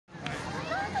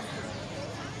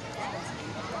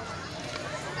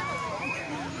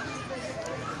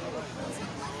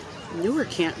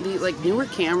newer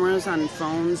cameras on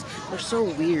phones are so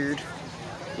weird,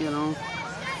 you know.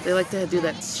 They like to do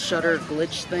that shutter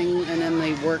glitch thing, and then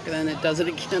they work, and then it does it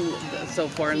again so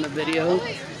far in the video,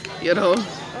 you know.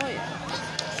 Oh yeah.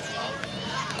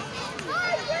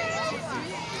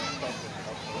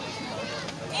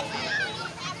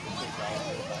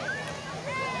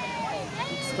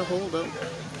 It's the holdup.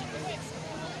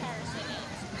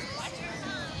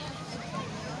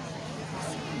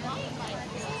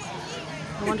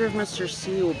 I wonder if Mr.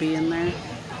 C will be in there,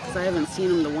 because I haven't seen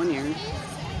him the one year.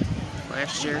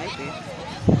 Last year.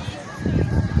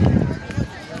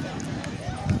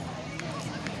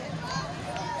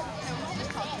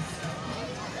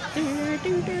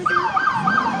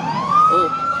 Oh.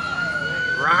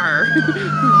 Rawr.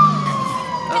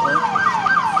 Uh-oh.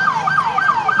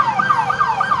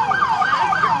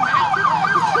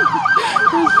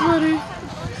 That's funny.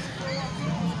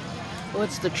 Oh,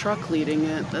 it's the truck leading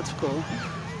it. That's cool.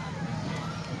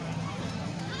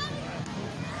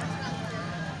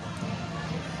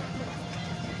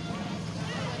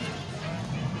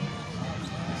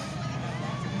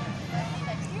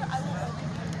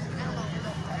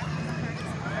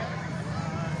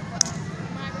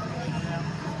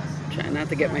 Trying not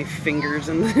to get my fingers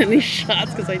in any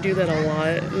shots because I do that a lot.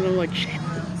 And I'm like, shit.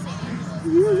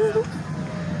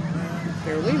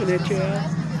 They're waving at you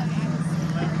out.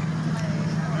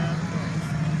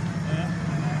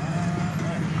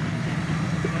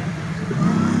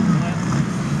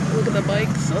 Look at the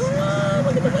bikes. Oh,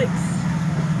 look at the bikes.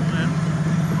 Left,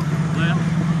 left,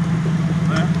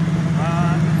 left,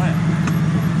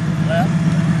 left,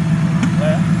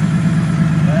 left,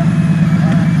 left.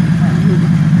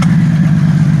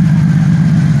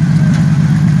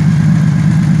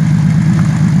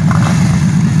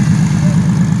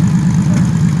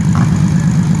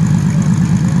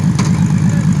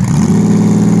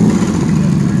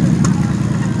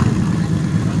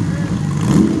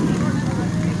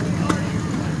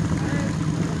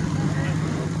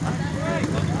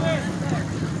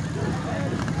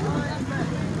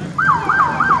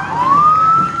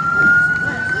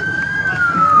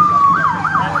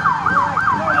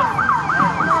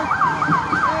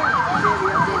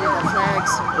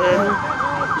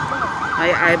 My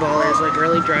eyeball is like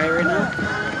really dry right now.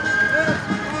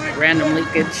 Random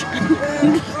leakage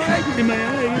in my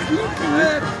eyes.